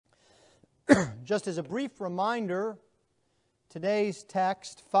Just as a brief reminder, today's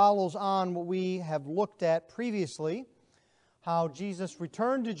text follows on what we have looked at previously, how Jesus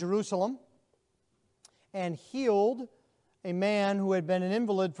returned to Jerusalem and healed a man who had been an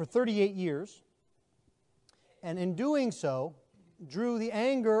invalid for 38 years, and in doing so, drew the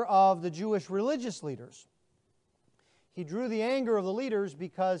anger of the Jewish religious leaders. He drew the anger of the leaders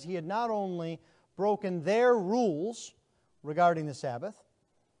because he had not only broken their rules regarding the Sabbath,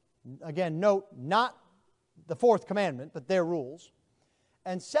 again, note, not the fourth commandment, but their rules,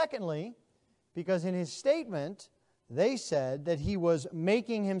 and secondly, because in his statement, they said that he was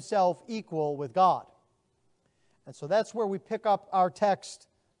making himself equal with God. And so that's where we pick up our text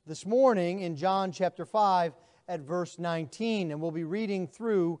this morning in John chapter 5 at verse 19, and we'll be reading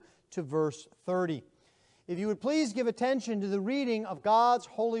through to verse 30. If you would please give attention to the reading of God's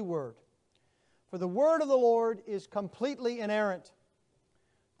holy word. For the word of the Lord is completely inerrant.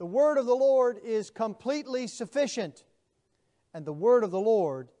 The word of the Lord is completely sufficient. And the word of the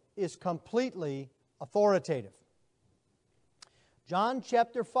Lord is completely authoritative. John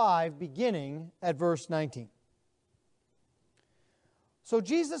chapter 5, beginning at verse 19. So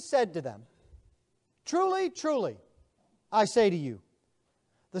Jesus said to them, "Truly, truly, I say to you,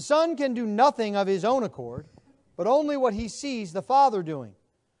 the Son can do nothing of His own accord, but only what He sees the Father doing.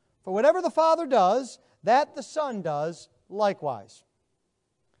 For whatever the Father does, that the Son does likewise.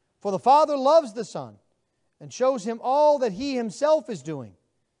 For the Father loves the Son, and shows Him all that He Himself is doing.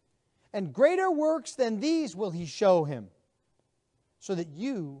 And greater works than these will He show Him, so that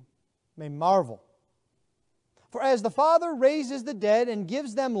you may marvel. For as the Father raises the dead and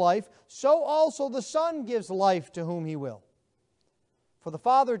gives them life, so also the Son gives life to whom He will. For the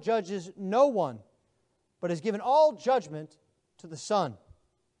Father judges no one, but has given all judgment to the Son,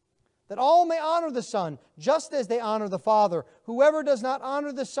 that all may honor the Son, just as they honor the Father. Whoever does not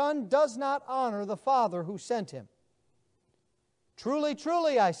honor the Son does not honor the Father who sent Him. Truly,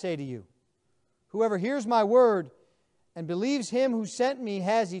 truly, I say to you, whoever hears my word and believes Him who sent me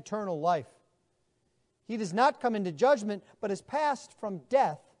has eternal life. He does not come into judgment, but has passed from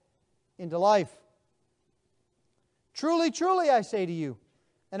death into life. Truly, truly, I say to you,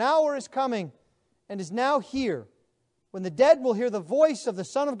 an hour is coming and is now here, when the dead will hear the voice of the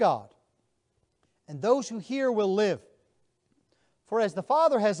Son of God, and those who hear will live. For as the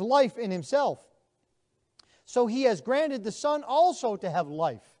Father has life in Himself, so He has granted the Son also to have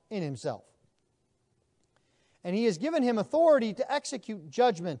life in Himself. And He has given Him authority to execute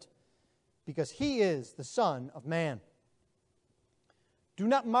judgment, because He is the Son of Man. Do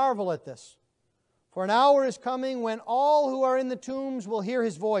not marvel at this, for an hour is coming when all who are in the tombs will hear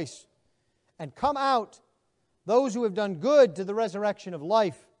His voice, and come out, those who have done good to the resurrection of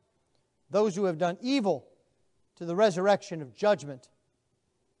life, those who have done evil to the resurrection of judgment.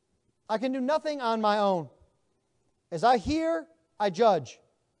 I can do nothing on my own. As I hear, I judge,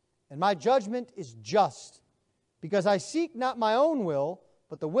 and my judgment is just, because I seek not my own will,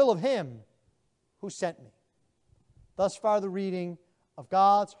 but the will of Him who sent me." Thus far the reading of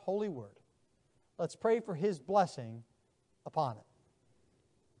God's holy word. Let's pray for His blessing upon it.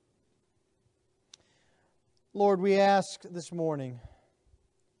 Lord, we ask this morning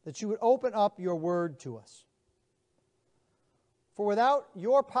that You would open up Your word to us. For without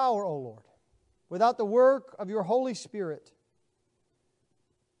Your power, O Lord, without the work of Your Holy Spirit,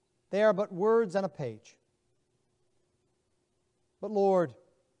 they are but words on a page. But Lord,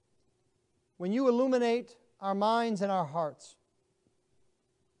 when You illuminate our minds and our hearts,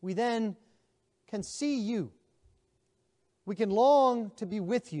 we then can see You. We can long to be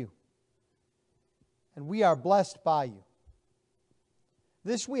with You. And we are blessed by You.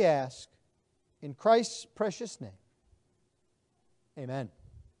 This we ask in Christ's precious name. Amen.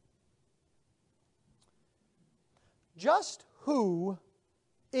 Just who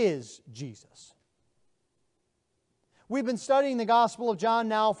is Jesus? We've been studying the Gospel of John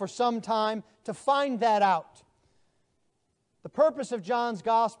now for some time to find that out. The purpose of John's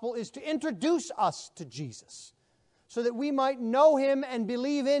Gospel is to introduce us to Jesus, so that we might know Him and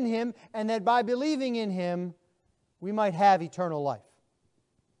believe in Him, and that by believing in Him, we might have eternal life.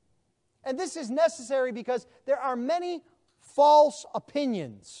 And this is necessary because there are many false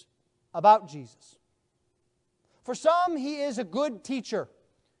opinions about Jesus. For some, He is a good teacher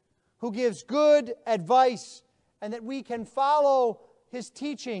who gives good advice, and that we can follow His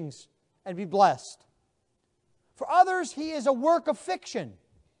teachings and be blessed. For others, He is a work of fiction,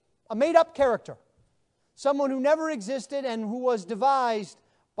 a made-up character, someone who never existed and who was devised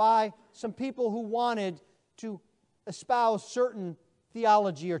by some people who wanted to espouse certain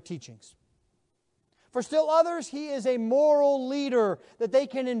theology or teachings. For still others, He is a moral leader that they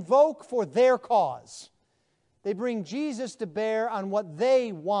can invoke for their cause. They bring Jesus to bear on what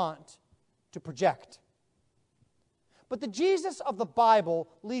they want to project. But the Jesus of the Bible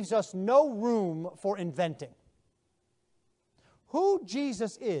leaves us no room for inventing. Who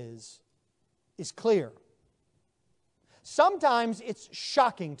Jesus is clear. Sometimes it's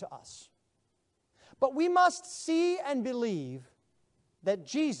shocking to us. But we must see and believe that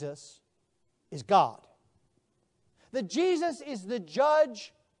Jesus is God. That Jesus is the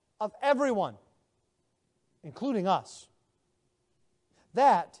judge of everyone, including us.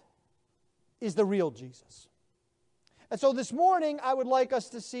 That is the real Jesus. And so this morning, I would like us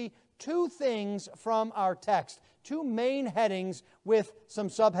to see two things from our text, two main headings with some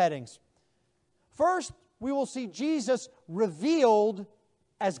subheadings. First, we will see Jesus revealed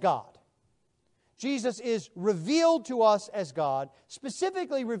as God. Jesus is revealed to us as God,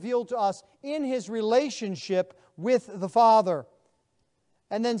 specifically revealed to us in His relationship with the Father.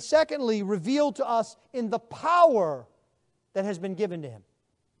 And then secondly, revealed to us in the power that has been given to Him.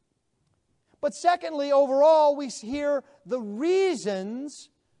 But secondly, overall, we hear the reasons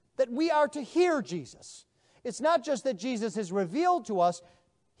that we are to hear Jesus. It's not just that Jesus is revealed to us,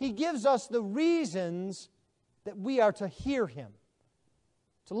 He gives us the reasons that we are to hear Him,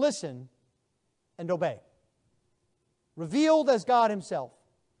 to listen and obey. Revealed as God Himself.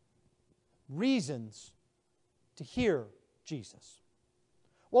 Reasons to hear Jesus.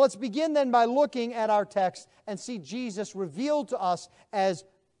 Well, let's begin then by looking at our text and see Jesus revealed to us as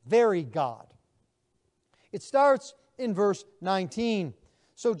very God. It starts in verse 19.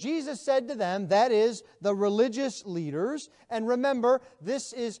 So Jesus said to them, that is, the religious leaders, and remember,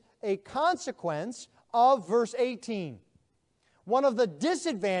 this is a consequence of verse 18. One of the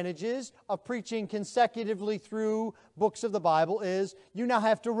disadvantages of preaching consecutively through books of the Bible is you now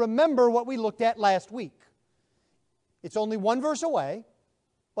have to remember what we looked at last week. It's only one verse away,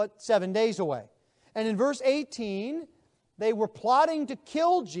 but 7 days away. And in verse 18, they were plotting to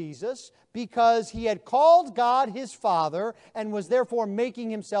kill Jesus because He had called God His Father and was therefore making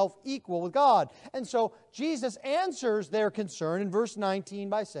Himself equal with God. And so Jesus answers their concern in verse 19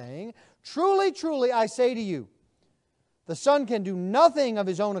 by saying, truly, truly, I say to you, the Son can do nothing of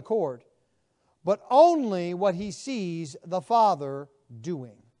His own accord, but only what He sees the Father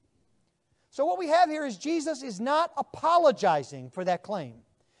doing. So what we have here is Jesus is not apologizing for that claim.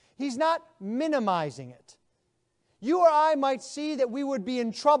 He's not minimizing it. You or I might see that we would be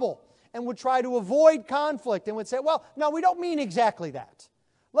in trouble and would try to avoid conflict and would say, well, no, we don't mean exactly that.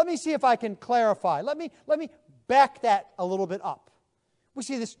 Let me see if I can clarify. Let me back that a little bit up. We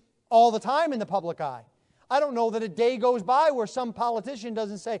see this all the time in the public eye. I don't know that a day goes by where some politician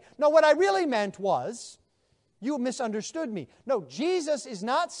doesn't say, no, what I really meant was, you misunderstood me. No, Jesus is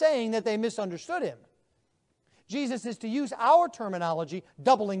not saying that they misunderstood Him. Jesus is, to use our terminology,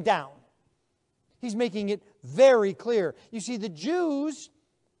 doubling down. He's making it very clear. You see, the Jews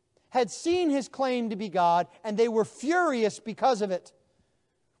had seen His claim to be God, and they were furious because of it.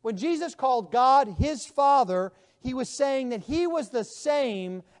 When Jesus called God His Father, He was saying that He was the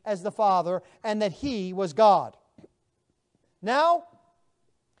same as the Father and that He was God. Now,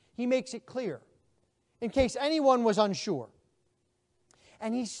 He makes it clear, in case anyone was unsure.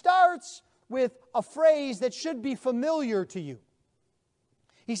 And He starts with a phrase that should be familiar to you.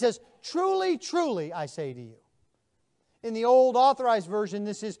 He says, truly, truly, I say to you. In the old Authorized Version,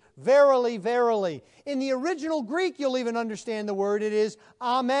 this is verily, verily. In the original Greek, you'll even understand the word. It is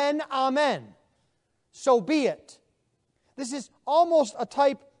amen, amen. So be it. This is almost a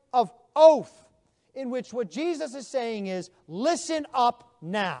type of oath in which what Jesus is saying is, listen up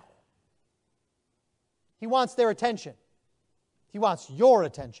now. He wants their attention. He wants your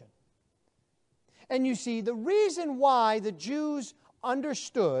attention. And you see, the reason why the Jews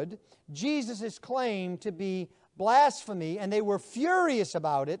understood Jesus' claim to be blasphemy, and they were furious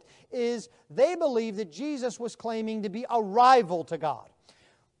about it, is they believed that Jesus was claiming to be a rival to God.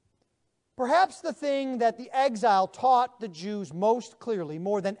 Perhaps the thing that the exile taught the Jews most clearly,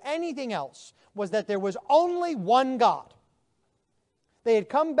 more than anything else, was that there was only one God. They had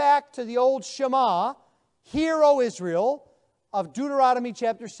come back to the old Shema, Hear, O Israel, of Deuteronomy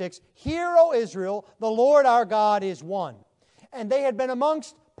chapter 6, Hear, O Israel, the Lord our God is one. And they had been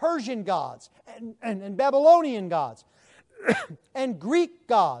amongst Persian gods and Babylonian gods and Greek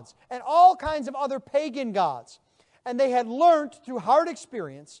gods and all kinds of other pagan gods. And they had learned through hard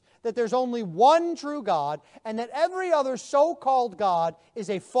experience that there's only one true God and that every other so-called God is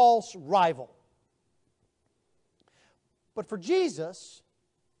a false rival. But for Jesus,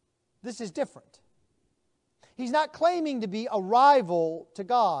 this is different. He's not claiming to be a rival to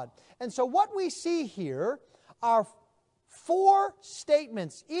God. And so what we see here are 4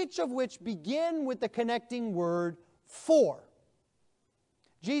 statements, each of which begin with the connecting word for.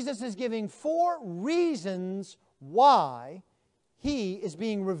 Jesus is giving 4 reasons why He is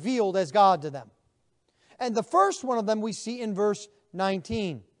being revealed as God to them. And the first one of them we see in verse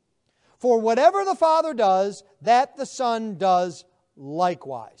 19. For whatever the Father does, that the Son does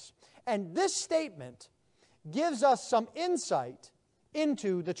likewise. And this statement gives us some insight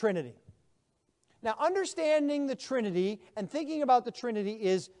into the Trinity. Now, understanding the Trinity and thinking about the Trinity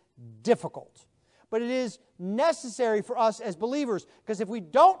is difficult. But it is necessary for us as believers, because if we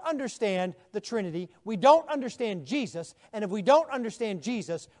don't understand the Trinity, we don't understand Jesus, and if we don't understand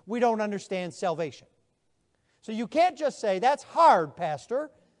Jesus, we don't understand salvation. So you can't just say, that's hard, Pastor,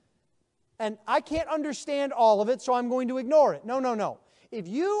 and I can't understand all of it, so I'm going to ignore it. No. If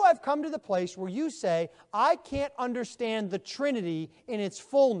you have come to the place where you say, I can't understand the Trinity in its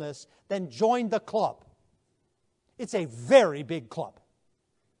fullness, then join the club. It's a very big club.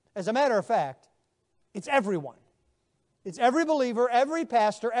 As a matter of fact, it's everyone. It's every believer, every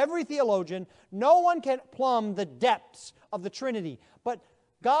pastor, every theologian. No one can plumb the depths of the Trinity. But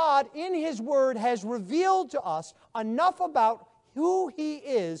God, in His Word, has revealed to us enough about who He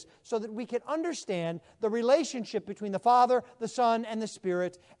is so that we can understand the relationship between the Father, the Son, and the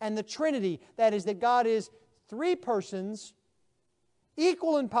Spirit, and the Trinity. That is, that God is 3 persons,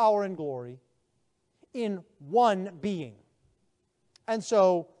 equal in power and glory, in one being. And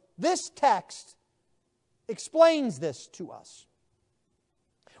so, this text explains this to us.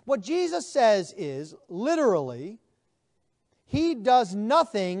 What Jesus says is, literally, He does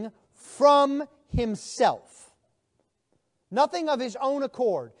nothing from Himself. Nothing of His own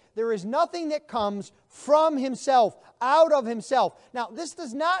accord. There is nothing that comes from Himself, out of Himself. Now, this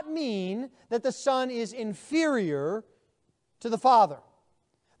does not mean that the Son is inferior to the Father.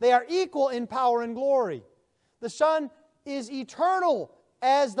 They are equal in power and glory. The Son is eternal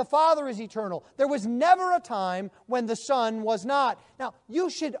as the Father is eternal. There was never a time when the Son was not. Now, you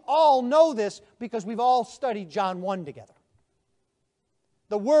should all know this because we've all studied John 1 together.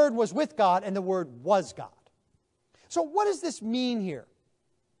 The Word was with God and the Word was God. So what does this mean here?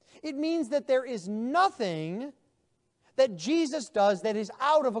 It means that there is nothing that Jesus does that is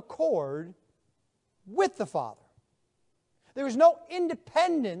out of accord with the Father. There is no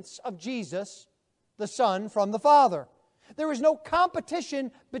independence of Jesus, the Son, from the Father. There is no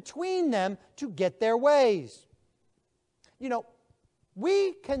competition between them to get their ways. You know,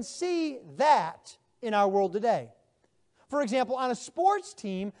 we can see that in our world today. For example, on a sports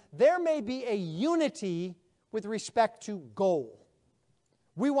team, there may be a unity with respect to goal.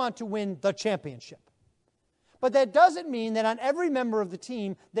 We want to win the championship. But that doesn't mean that on every member of the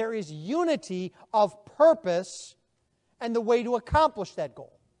team there is unity of purpose and the way to accomplish that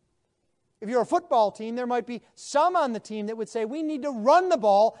goal. If you're a football team, there might be some on the team that would say, we need to run the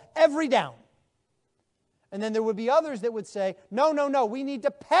ball every down. And then there would be others that would say, no, we need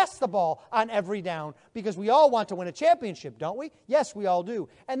to pass the ball on every down because we all want to win a championship, don't we? Yes, we all do.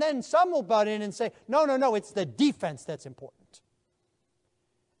 And then some will butt in and say, no, it's the defense that's important.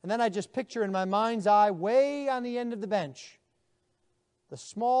 And then I just picture in my mind's eye, way on the end of the bench, the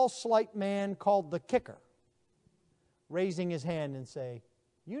small, slight man called the kicker, raising his hand and say,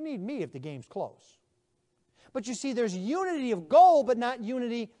 you need me if the game's close. But you see, there's unity of goal, but not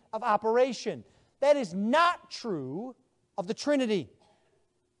unity of operation. That is not true of the Trinity.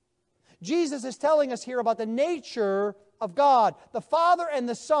 Jesus is telling us here about the nature of God. The Father and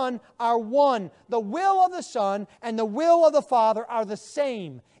the Son are one. The will of the Son and the will of the Father are the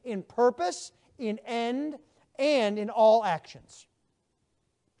same in purpose, in end, and in all actions.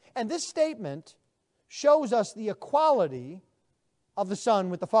 And this statement shows us the equality of the Son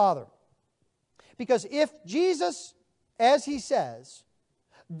with the Father. Because if Jesus, as He says,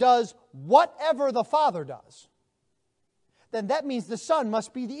 does whatever the Father does, then that means the Son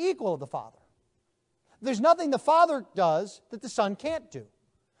must be the equal of the Father. There's nothing the Father does that the Son can't do.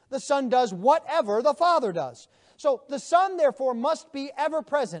 The Son does whatever the Father does. So the Son, therefore, must be ever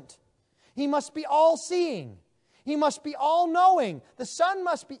present. He must be all-seeing. He must be all-knowing. The Son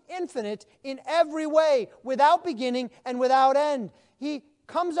must be infinite in every way, without beginning and without end. He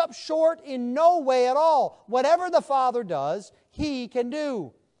comes up short in no way at all. Whatever the Father does, He can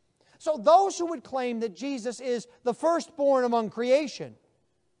do. So those who would claim that Jesus is the firstborn among creation,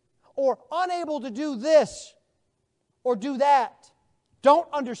 or unable to do this or do that, don't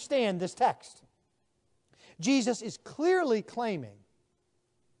understand this text. Jesus is clearly claiming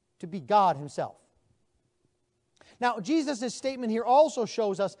to be God Himself. Now, Jesus' statement here also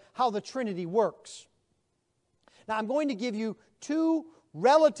shows us how the Trinity works. Now, I'm going to give you two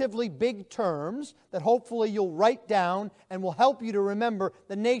relatively big terms that hopefully you'll write down and will help you to remember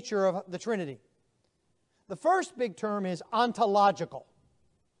the nature of the Trinity. The first big term is ontological.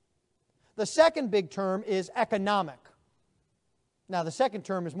 The second big term is economic. Now, the second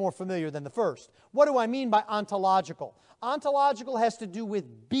term is more familiar than the first. What do I mean by ontological? Ontological has to do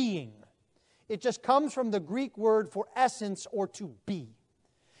with being. It just comes from the Greek word for essence or to be.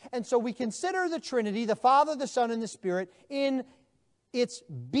 And so we consider the Trinity, the Father, the Son, and the Spirit, in its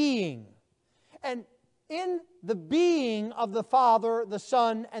being. And in the being of the Father, the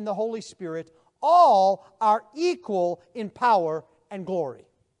Son, and the Holy Spirit, all are equal in power and glory.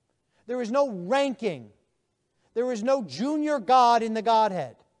 There is no ranking. There is no junior God in the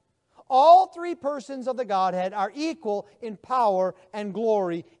Godhead. All three persons of the Godhead are equal in power and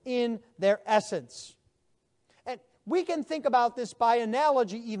glory in their essence. And we can think about this by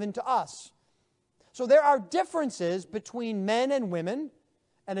analogy even to us. So there are differences between men and women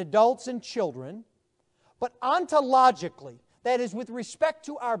and adults and children, but ontologically, that is, with respect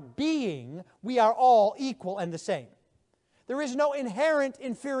to our being, we are all equal and the same. There is no inherent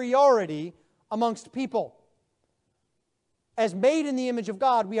inferiority amongst people. As made in the image of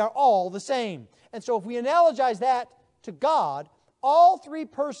God, we are all the same. And so if we analogize that to God, all three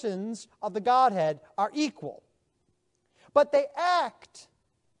persons of the Godhead are equal. But they act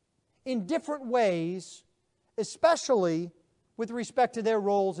in different ways, especially with respect to their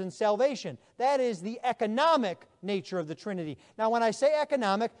roles in salvation. That is the economic nature of the Trinity. Now, when I say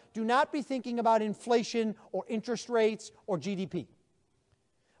economic, do not be thinking about inflation or interest rates or GDP.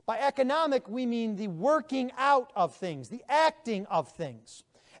 By economic, we mean the working out of things, the acting of things.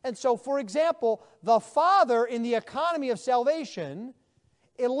 And so, for example, the Father in the economy of salvation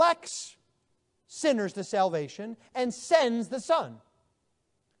elects sinners to salvation and sends the Son.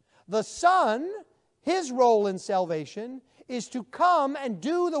 The Son, His role in salvation is to come and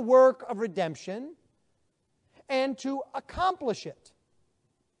do the work of redemption and to accomplish it.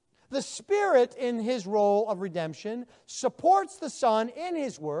 The Spirit, in His role of redemption, supports the Son in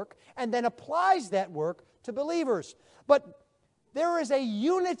His work and then applies that work to believers. But there is a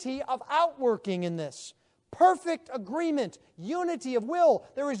unity of outworking in this. Perfect agreement, unity of will.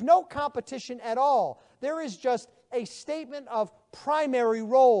 There is no competition at all. There is just a statement of primary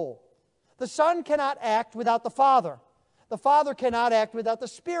role. The Son cannot act without the Father. The Father cannot act without the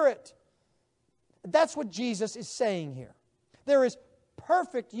Spirit. That's what Jesus is saying here. There is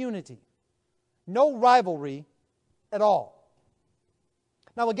perfect unity, no rivalry at all.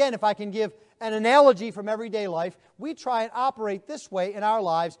 Now again, if I can give an analogy from everyday life, we try and operate this way in our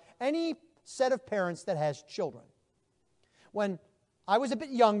lives, any set of parents that has children. When I was a bit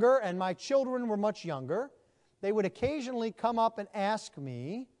younger and my children were much younger, they would occasionally come up and ask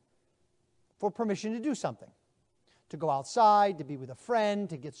me for permission to do something. To go outside, to be with a friend,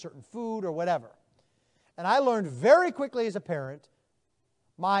 to get certain food or whatever. And I learned very quickly as a parent,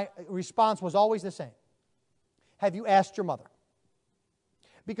 my response was always the same. Have you asked your mother?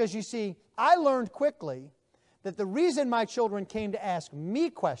 Because you see, I learned quickly that the reason my children came to ask me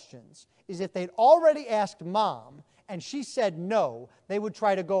questions is if they'd already asked Mom and she said no, they would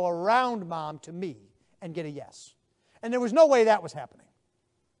try to go around Mom to me and get a yes. And there was no way that was happening.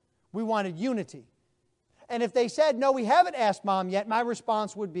 We wanted unity. And if they said, no, we haven't asked Mom yet, my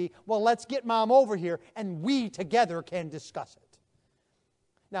response would be, well, let's get Mom over here and we together can discuss it.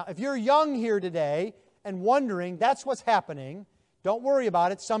 Now, if you're young here today and wondering that's what's happening, don't worry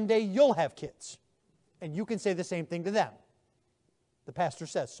about it. Someday you'll have kids. And you can say the same thing to them. The pastor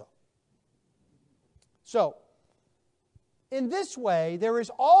says so. So, in this way, there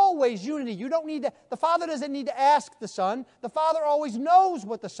is always unity. The Father doesn't need to ask the Son. The Father always knows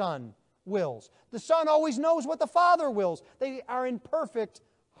what the Son wills. The Son always knows what the Father wills. They are in perfect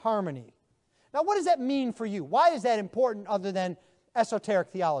harmony. Now, what does that mean for you? Why is that important other than esoteric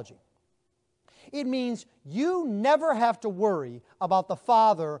theology? It means you never have to worry about the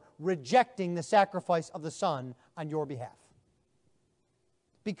Father rejecting the sacrifice of the Son on your behalf.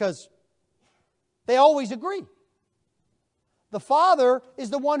 Because they always agree. The Father is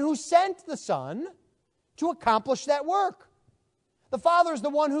the one who sent the Son to accomplish that work. The Father is the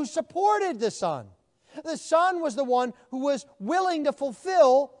one who supported the Son. The Son was the one who was willing to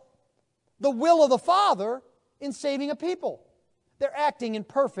fulfill the will of the Father in saving a people. They're acting in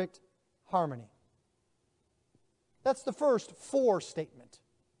perfect harmony. That's the first for statement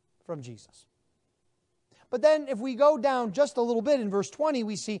from Jesus. But then if we go down just a little bit in verse 20,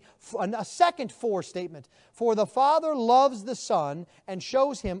 we see a second for statement. For the Father loves the Son and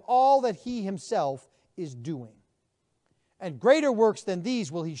shows Him all that He Himself is doing. And greater works than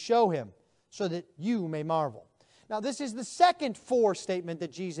these will He show Him, so that you may marvel. Now, this is the second for statement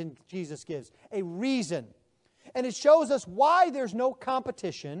that Jesus gives, a reason. And it shows us why there's no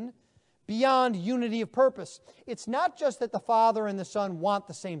competition beyond unity of purpose. It's not just that the Father and the Son want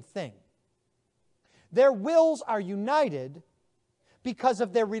the same thing. Their wills are united because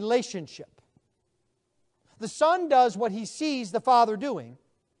of their relationship. The Son does what He sees the Father doing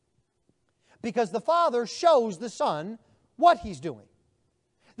because the Father shows the Son what He's doing.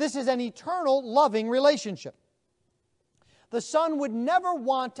 This is an eternal, loving relationship. The Son would never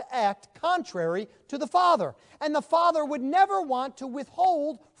want to act contrary to the Father, and the Father would never want to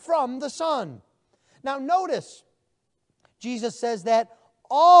withhold from the Son. Now notice, Jesus says that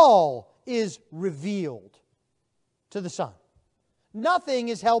all is revealed to the Son. Nothing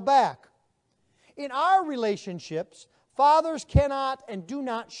is held back. In our relationships, fathers cannot and do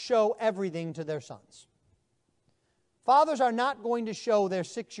not show everything to their sons. Fathers are not going to show their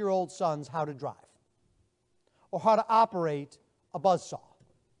 6-year-old sons how to drive or how to operate a buzzsaw.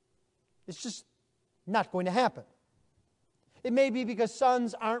 It's just not going to happen. It may be because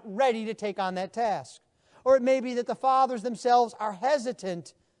sons aren't ready to take on that task. Or it may be that the fathers themselves are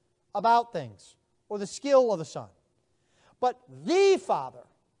hesitant about things or the skill of the son. But the Father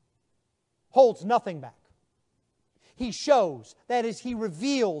holds nothing back. He shows, that is, He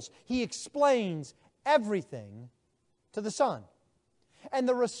reveals, He explains everything to the Son. And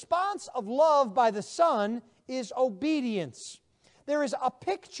the response of love by the Son is obedience. There is a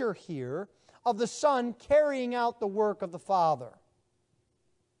picture here of the Son carrying out the work of the Father.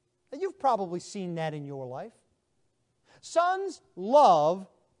 And you've probably seen that in your life. Sons love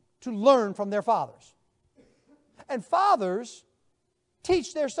to learn from their fathers. And fathers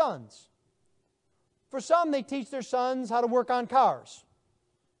teach their sons. For some, they teach their sons how to work on cars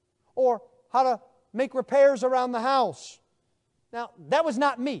or how to make repairs around the house. Now, that was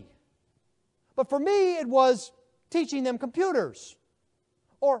not me. But for me, it was teaching them computers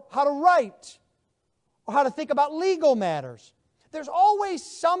or how to write or how to think about legal matters. There's always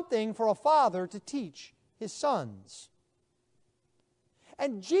something for a father to teach his sons.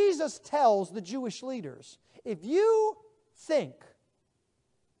 And Jesus tells the Jewish leaders, if you think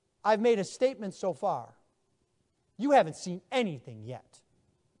I've made a statement so far, you haven't seen anything yet.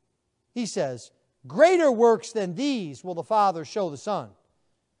 He says, greater works than these will the Father show the Son,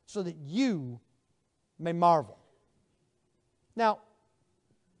 so that you may marvel. Now,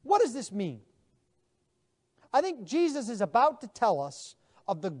 what does this mean? I think Jesus is about to tell us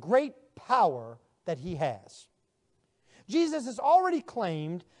of the great power that He has. Jesus has already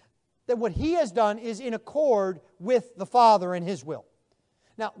claimed that what He has done is in accord with the Father and His will.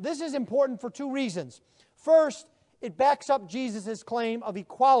 Now, this is important for two reasons. First, it backs up Jesus' claim of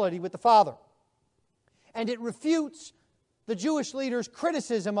equality with the Father. And it refutes the Jewish leaders'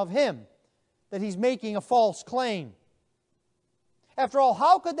 criticism of Him, that He's making a false claim. After all,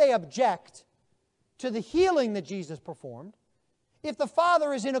 how could they object to the healing that Jesus performed if the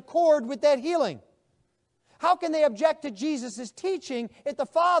Father is in accord with that healing? How can they object to Jesus' teaching if the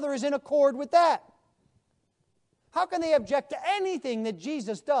Father is in accord with that? How can they object to anything that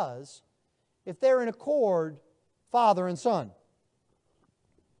Jesus does if they're in accord, Father and Son?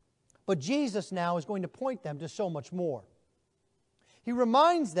 But Jesus now is going to point them to so much more. He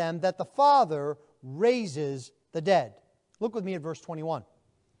reminds them that the Father raises the dead. Look with me at verse 21.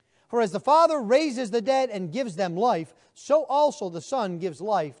 For as the Father raises the dead and gives them life, so also the Son gives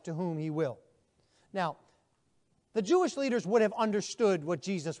life to whom He will. Now, the Jewish leaders would have understood what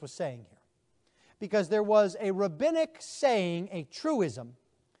Jesus was saying here, because there was a rabbinic saying, a truism,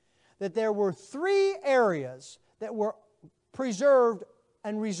 that there were 3 areas that were preserved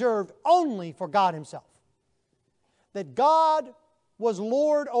and reserved only for God Himself. That God was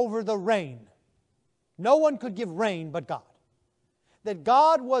Lord over the rain. No one could give rain but God. That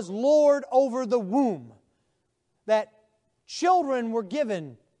God was Lord over the womb. That children were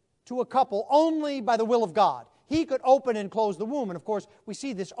given to a couple only by the will of God. He could open and close the womb. And of course, we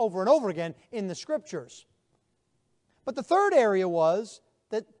see this over and over again in the Scriptures. But the third area was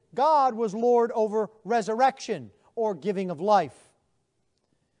that God was Lord over resurrection or giving of life.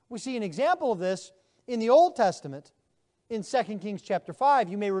 We see an example of this in the Old Testament in 2 Kings chapter 5.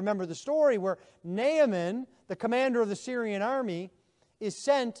 You may remember the story where Naaman, the commander of the Syrian army, is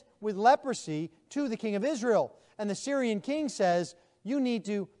sent with leprosy to the king of Israel. And the Syrian king says, you need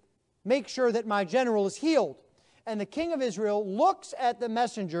to make sure that my general is healed. And the king of Israel looks at the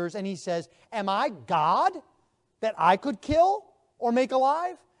messengers and he says, am I God that I could kill or make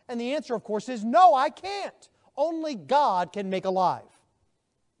alive? And the answer, of course, is no, I can't. Only God can make alive.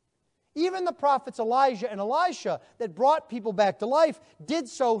 Even the prophets Elijah and Elisha that brought people back to life did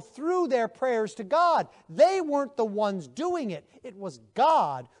so through their prayers to God. They weren't the ones doing it. It was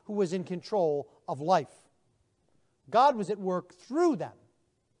God who was in control of life. God was at work through them.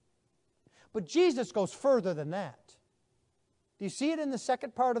 But Jesus goes further than that. Do you see it in the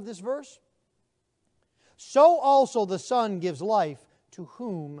second part of this verse? So also the Son gives life to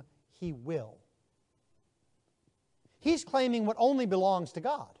whom He will. He's claiming what only belongs to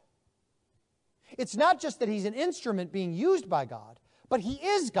God. It's not just that He's an instrument being used by God, but He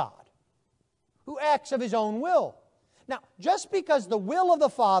is God who acts of His own will. Now, just because the will of the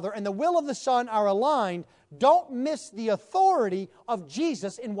Father and the will of the Son are aligned, don't miss the authority of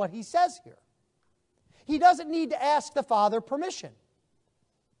Jesus in what He says here. He doesn't need to ask the Father permission.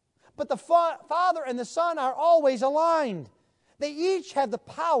 But the Father and the Son are always aligned. They each have the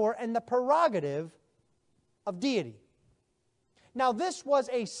power and the prerogative of deity. Now, this was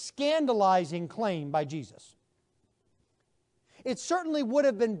a scandalizing claim by Jesus. It certainly would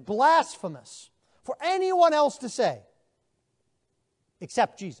have been blasphemous for anyone else to say,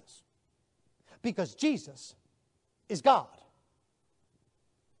 except Jesus. Because Jesus is God.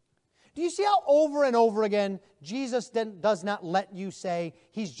 Do you see how over and over again Jesus does not let you say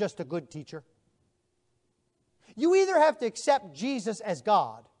He's just a good teacher? You either have to accept Jesus as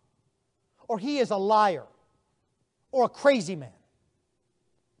God, or He is a liar, or a crazy man.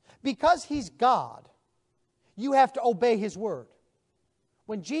 Because He's God, you have to obey His word.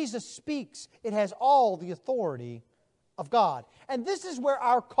 When Jesus speaks, it has all the authority of God. And this is where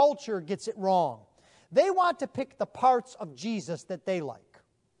our culture gets it wrong. They want to pick the parts of Jesus that they like.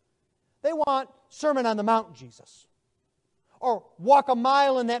 They want Sermon on the Mount Jesus, or walk a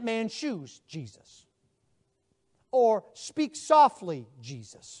mile in that man's shoes Jesus, or speak softly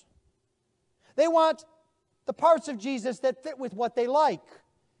Jesus. They want the parts of Jesus that fit with what they like,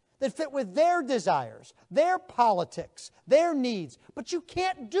 that fit with their desires, their politics, their needs. But you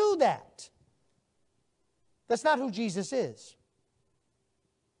can't do that. That's not who Jesus is.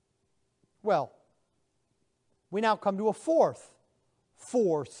 Well, we now come to a fourth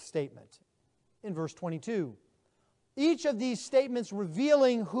statement in verse 22. Each of these statements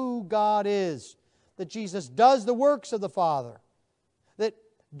revealing who God is, that Jesus does the works of the Father, that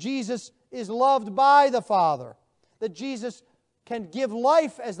Jesus is loved by the Father, that Jesus can give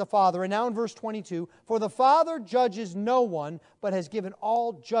life as the Father. And now in verse 22, for the Father judges no one, but has given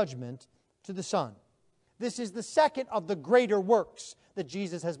all judgment to the Son. This is the second of the greater works that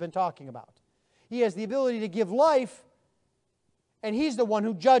Jesus has been talking about. He has the ability to give life, and He's the one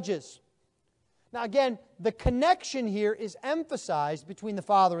who judges. Now again, the connection here is emphasized between the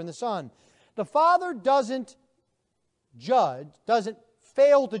Father and the Son. The Father doesn't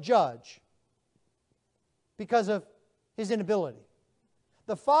fail to judge because of His inability.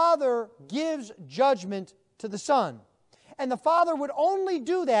 The Father gives judgment to the Son. And the Father would only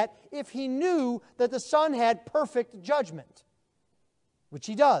do that if He knew that the Son had perfect judgment, which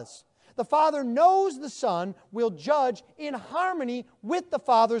He does. The Father knows the Son will judge in harmony with the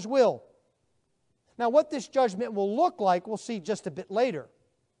Father's will. Now, what this judgment will look like, we'll see just a bit later.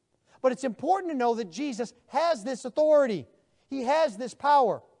 But it's important to know that Jesus has this authority. He has this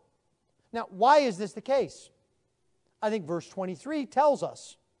power. Now, why is this the case? I think verse 23 tells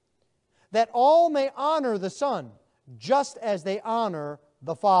us that all may honor the Son just as they honor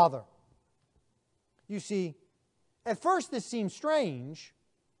the Father. You see, at first this seems strange,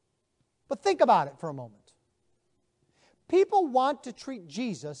 but think about it for a moment. People want to treat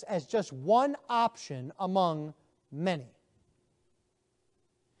Jesus as just one option among many.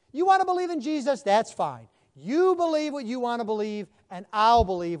 You want to believe in Jesus? That's fine. You believe what you want to believe, and I'll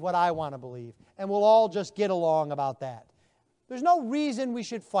believe what I want to believe. And we'll all just get along about that. There's no reason we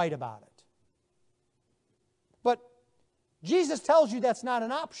should fight about it. But Jesus tells you that's not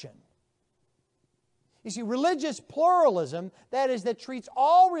an option. You see, religious pluralism, that is, that treats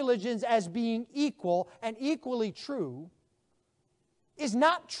all religions as being equal and equally true, is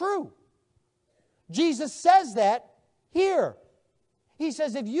not true. Jesus says that here. He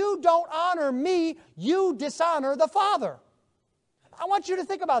says, if you don't honor me, you dishonor the Father. I want you to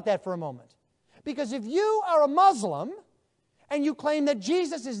think about that for a moment. Because if you are a Muslim and you claim that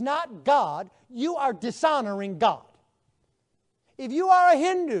Jesus is not God, you are dishonoring God. If you are a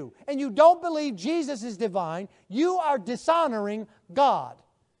Hindu and you don't believe Jesus is divine, you are dishonoring God.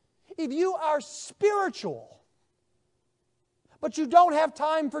 If you are spiritual, but you don't have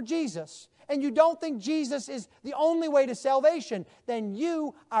time for Jesus, and you don't think Jesus is the only way to salvation, then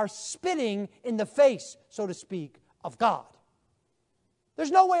you are spitting in the face, so to speak, of God.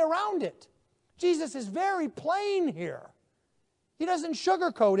 There's no way around it. Jesus is very plain here. He doesn't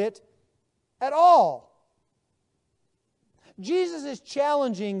sugarcoat it. at all. Jesus is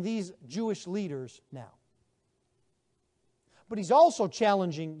challenging these Jewish leaders now. But He's also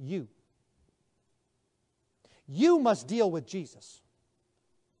challenging you. You must deal with Jesus.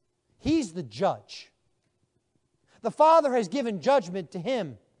 He's the judge. The Father has given judgment to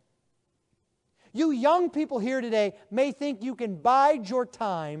Him. You young people here today may think you can bide your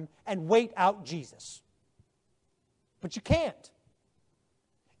time and wait out Jesus. But you can't.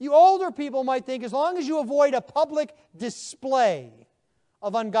 You older people might think as long as you avoid a public display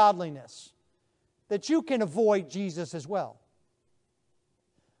of ungodliness, that you can avoid Jesus as well.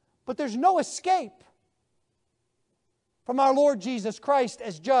 But there's no escape from our Lord Jesus Christ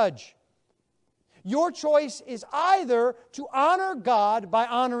as judge. Your choice is either to honor God by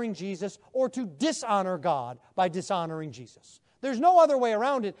honoring Jesus or to dishonor God by dishonoring Jesus. There's no other way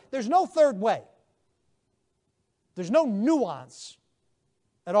around it. There's no third way. There's no nuance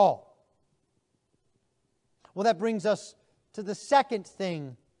at all. Well, that brings us to the second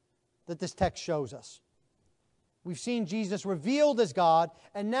thing that this text shows us. We've seen Jesus revealed as God,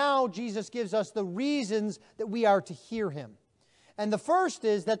 and now Jesus gives us the reasons that we are to hear Him. And the first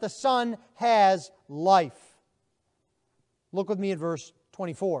is that the Son has life. Look with me at verse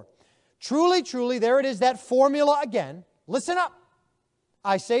 24. Truly, truly, there it is, that formula again. Listen up.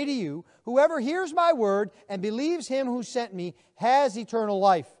 I say to you, whoever hears my word and believes Him who sent me has eternal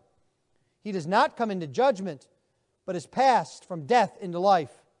life. He does not come into judgment, but is passed from death into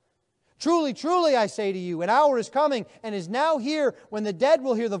life. Truly, truly, I say to you, an hour is coming and is now here when the dead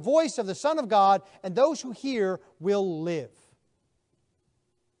will hear the voice of the Son of God, and those who hear will live.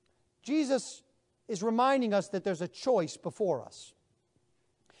 Jesus is reminding us that there's a choice before us.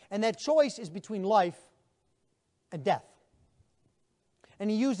 And that choice is between life and death. And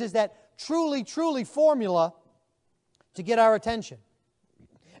He uses that truly, truly formula to get our attention.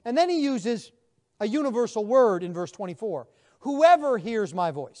 And then He uses a universal word in verse 24. Whoever hears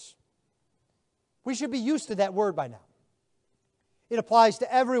my voice. We should be used to that word by now. It applies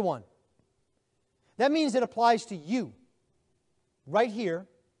to everyone. That means it applies to you, right here,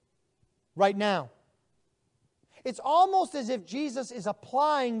 right now. It's almost as if Jesus is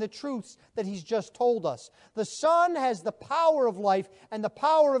applying the truths that He's just told us. The Son has the power of life and the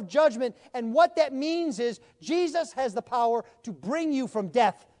power of judgment, and what that means is Jesus has the power to bring you from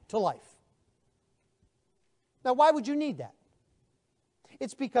death to life. Now, why would you need that?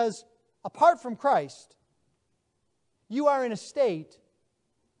 It's because apart from Christ, you are in a state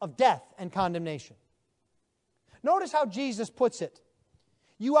of death and condemnation. Notice how Jesus puts it.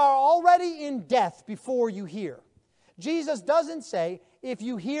 You are already in death before you hear. Jesus doesn't say, if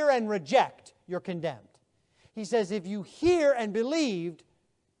you hear and reject, you're condemned. He says, if you hear and believed,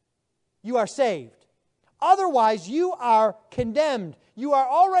 you are saved. Otherwise, you are condemned. You are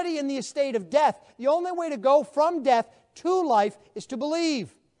already in the estate of death. The only way to go from death to life is to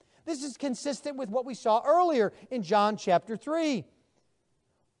believe. This is consistent with what we saw earlier in John chapter 3.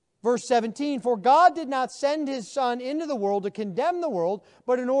 Verse 17, for God did not send His Son into the world to condemn the world,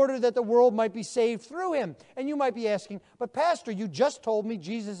 but in order that the world might be saved through Him. And you might be asking, but Pastor, you just told me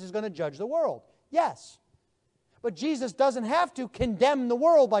Jesus is going to judge the world. Yes. But Jesus doesn't have to condemn the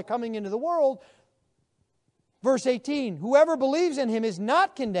world by coming into the world. Verse 18, whoever believes in Him is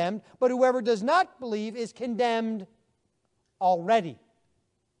not condemned, but whoever does not believe is condemned already.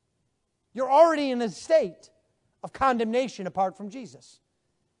 You're already in a state of condemnation apart from Jesus.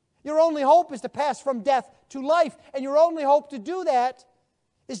 Your only hope is to pass from death to life, and your only hope to do that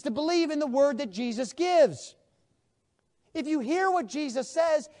is to believe in the word that Jesus gives. If you hear what Jesus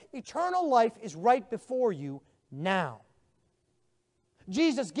says, eternal life is right before you now.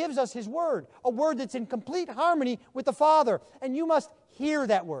 Jesus gives us His word, a word that's in complete harmony with the Father, and you must hear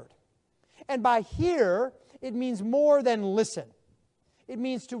that word. And by hear, it means more than listen. It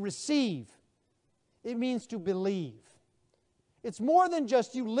means to receive. It means to believe. It's more than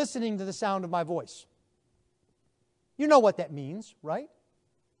just you listening to the sound of my voice. You know what that means, right?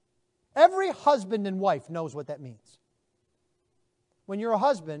 Every husband and wife knows what that means. When you're a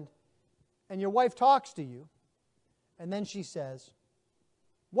husband and your wife talks to you, and then she says,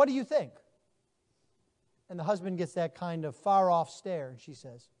 what do you think? And the husband gets that kind of far-off stare, and she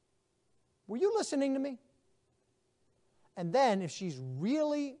says, were you listening to me? And then, if she's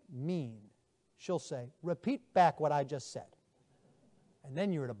really mean, she'll say, repeat back what I just said. And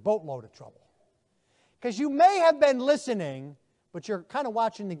then you're in a boatload of trouble. Because you may have been listening, but you're kind of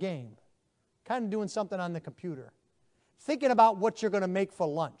watching the game, kind of doing something on the computer, thinking about what you're going to make for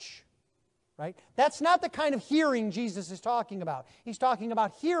lunch. Right? That's not the kind of hearing Jesus is talking about. He's talking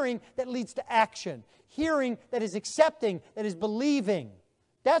about hearing that leads to action, hearing that is accepting, that is believing,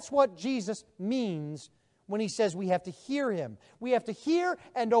 That's what Jesus means when He says we have to hear Him. We have to hear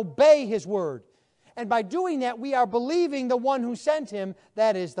and obey His word. And by doing that, we are believing the one who sent Him,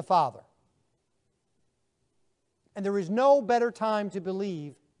 that is the Father. And there is no better time to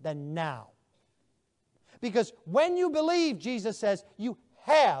believe than now. Because when you believe, Jesus says, you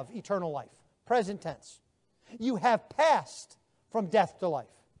have eternal life. Present tense. You have passed from death to life.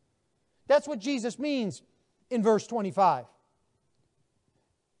 That's what Jesus means in verse 25.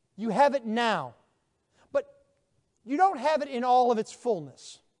 You have it now. But you don't have it in all of its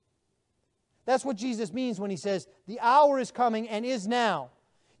fullness. That's what Jesus means when He says, the hour is coming and is now.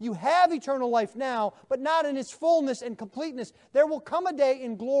 You have eternal life now, but not in its fullness and completeness. There will come a day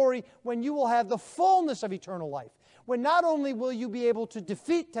in glory when you will have the fullness of eternal life. When not only will you be able to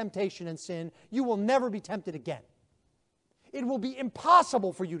defeat temptation and sin, you will never be tempted again. It will be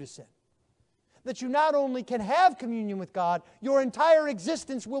impossible for you to sin. That you not only can have communion with God, your entire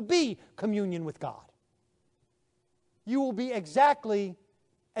existence will be communion with God. You will be exactly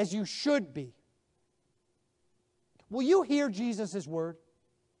as you should be. Will you hear Jesus' word?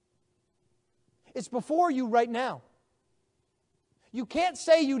 It's before you right now. You can't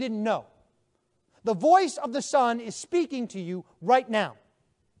say you didn't know. The voice of the Son is speaking to you right now.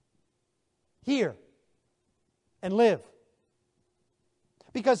 Hear and live.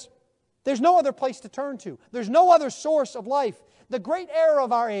 Because there's no other place to turn to. There's no other source of life. The great error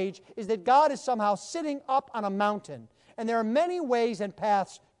of our age is that God is somehow sitting up on a mountain, and there are many ways and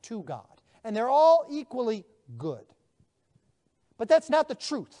paths to God, and they're all equally good. But that's not the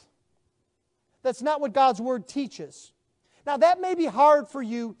truth. That's not what God's Word teaches. Now, that may be hard for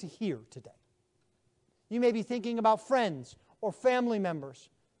you to hear today. You may be thinking about friends or family members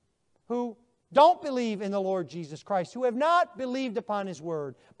who don't believe in the Lord Jesus Christ, who have not believed upon His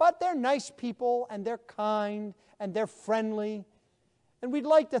Word, but they're nice people, and they're kind, and they're friendly, and we'd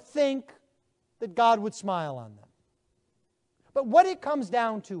like to think that God would smile on them. But what it comes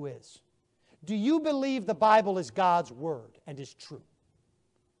down to is, do you believe the Bible is God's Word and is true?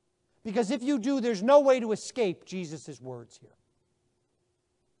 Because if you do, there's no way to escape Jesus' words here.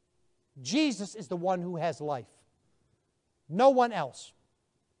 Jesus is the one who has life. No one else.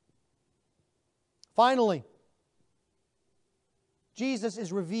 Finally, Jesus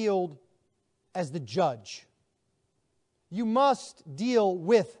is revealed as the judge. You must deal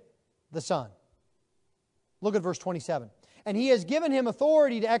with the Son. Look at verse 27. And He has given Him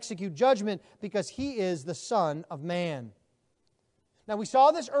authority to execute judgment because He is the Son of Man. Now, we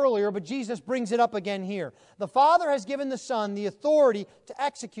saw this earlier, but Jesus brings it up again here. The Father has given the Son the authority to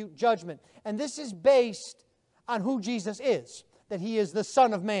execute judgment. And this is based on who Jesus is, that He is the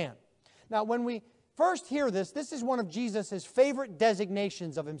Son of Man. Now, when we first hear this, this is one of Jesus' favorite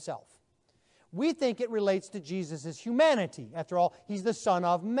designations of Himself. We think it relates to Jesus' humanity. After all, He's the Son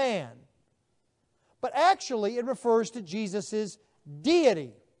of Man. But actually, it refers to Jesus'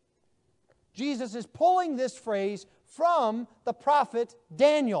 deity. Jesus is pulling this phrase from the prophet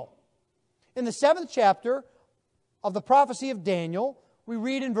Daniel. In the 7th chapter of the prophecy of Daniel, we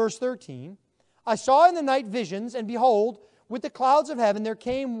read in verse 13, I saw in the night visions, and behold, with the clouds of heaven there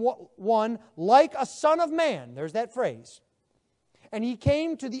came one like a son of man. There's that phrase. And he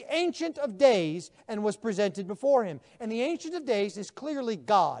came to the Ancient of Days and was presented before him. And the Ancient of Days is clearly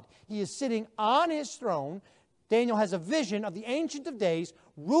God. He is sitting on His throne. Daniel has a vision of the Ancient of Days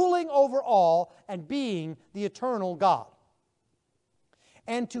ruling over all and being the eternal God.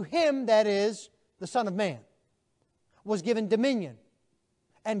 And to Him, that is, the Son of Man, was given dominion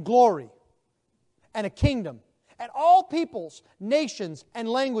and glory and a kingdom. And all peoples, nations, and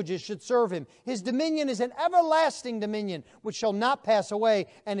languages should serve Him. His dominion is an everlasting dominion which shall not pass away,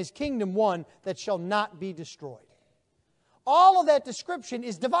 and His kingdom one that shall not be destroyed. All of that description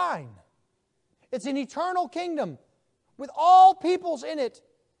is divine. It's an eternal kingdom with all peoples in it,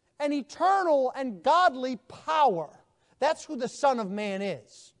 an eternal and godly power. That's who the Son of Man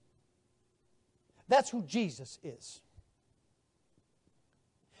is. That's who Jesus is.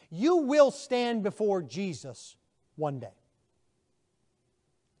 You will stand before Jesus one day.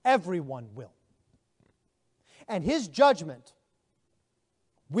 Everyone will. And His judgment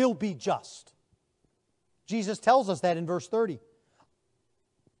will be just. Jesus tells us that in verse 30.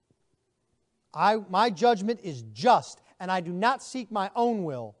 My judgment is just, and I do not seek my own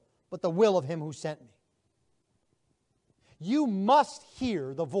will, but the will of Him who sent me. You must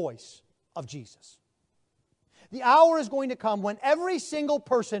hear the voice of Jesus. The hour is going to come when every single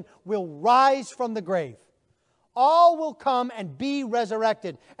person will rise from the grave. All will come and be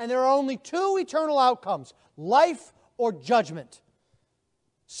resurrected. And there are only two eternal outcomes, life or judgment.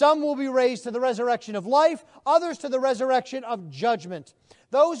 Some will be raised to the resurrection of life, others to the resurrection of judgment.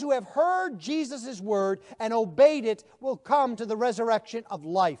 Those who have heard Jesus' word and obeyed it will come to the resurrection of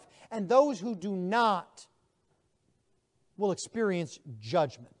life. And those who do not will experience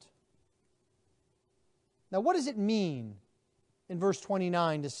judgment. Now, what does it mean in verse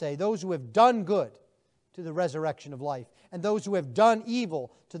 29 to say, those who have done good to the resurrection of life, and those who have done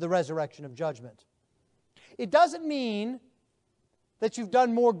evil to the resurrection of judgment? It doesn't mean that you've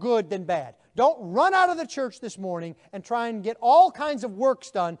done more good than bad. Don't run out of the church this morning and try and get all kinds of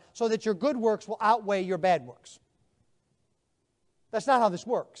works done so that your good works will outweigh your bad works. That's not how this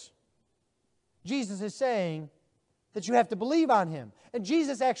works. Jesus is saying that you have to believe on Him. And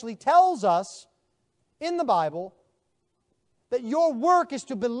Jesus actually tells us in the Bible that your work is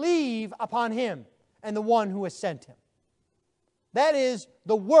to believe upon Him and the one who has sent Him. That is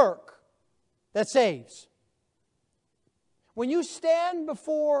the work that saves. When you stand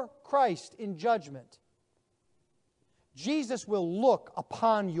before Christ in judgment, Jesus will look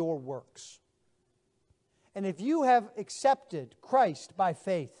upon your works. And if you have accepted Christ by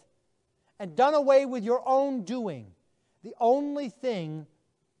faith and done away with your own doing, the only thing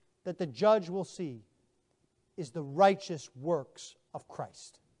that the judge will see is the righteous works of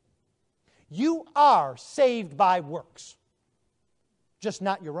Christ. You are saved by works, just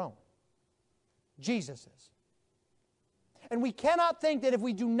not your own. Jesus is. And we cannot think that if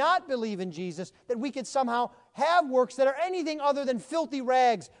we do not believe in Jesus, that we could somehow have works that are anything other than filthy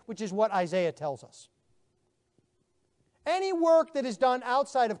rags, which is what Isaiah tells us. Any work that is done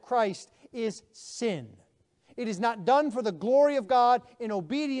outside of Christ is sin. It is not done for the glory of God, in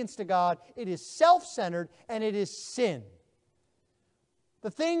obedience to God. It is self-centered, and it is sin.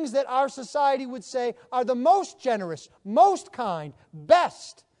 The things that our society would say are the most generous, most kind,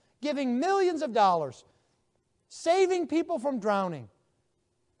 best, giving millions of dollars, saving people from drowning,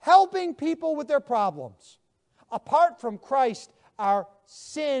 helping people with their problems, apart from Christ, are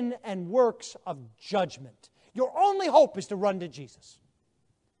sin and works of judgment. Your only hope is to run to Jesus.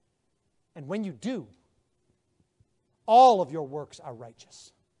 And when you do, all of your works are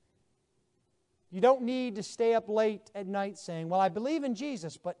righteous. You don't need to stay up late at night saying, well, I believe in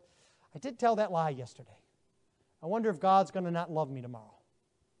Jesus, but I did tell that lie yesterday. I wonder if God's going to not love me tomorrow.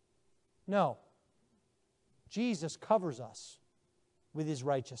 No. Jesus covers us with His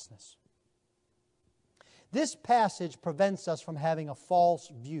righteousness. This passage prevents us from having a false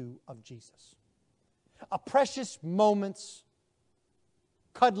view of Jesus. A precious moments,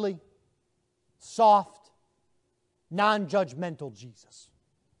 cuddly, soft, non-judgmental Jesus.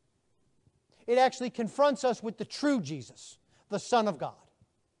 It actually confronts us with the true Jesus, the Son of God.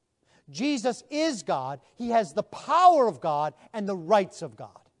 Jesus is God. He has the power of God and the rights of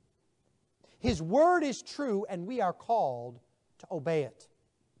God. His word is true, and we are called to obey it.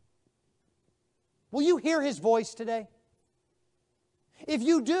 Will you hear His voice today? If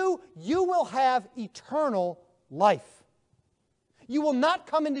you do, you will have eternal life. You will not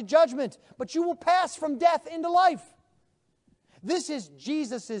come into judgment, but you will pass from death into life. This is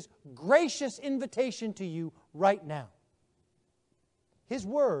Jesus' gracious invitation to you right now. His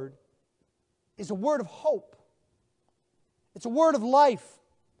word is a word of hope. It's a word of life.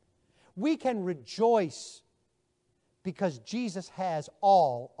 We can rejoice because Jesus has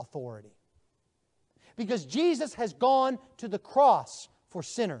all authority. Because Jesus has gone to the cross for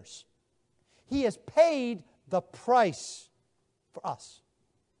sinners. He has paid the price for us.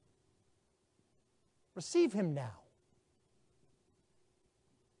 Receive Him now.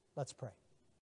 Let's pray.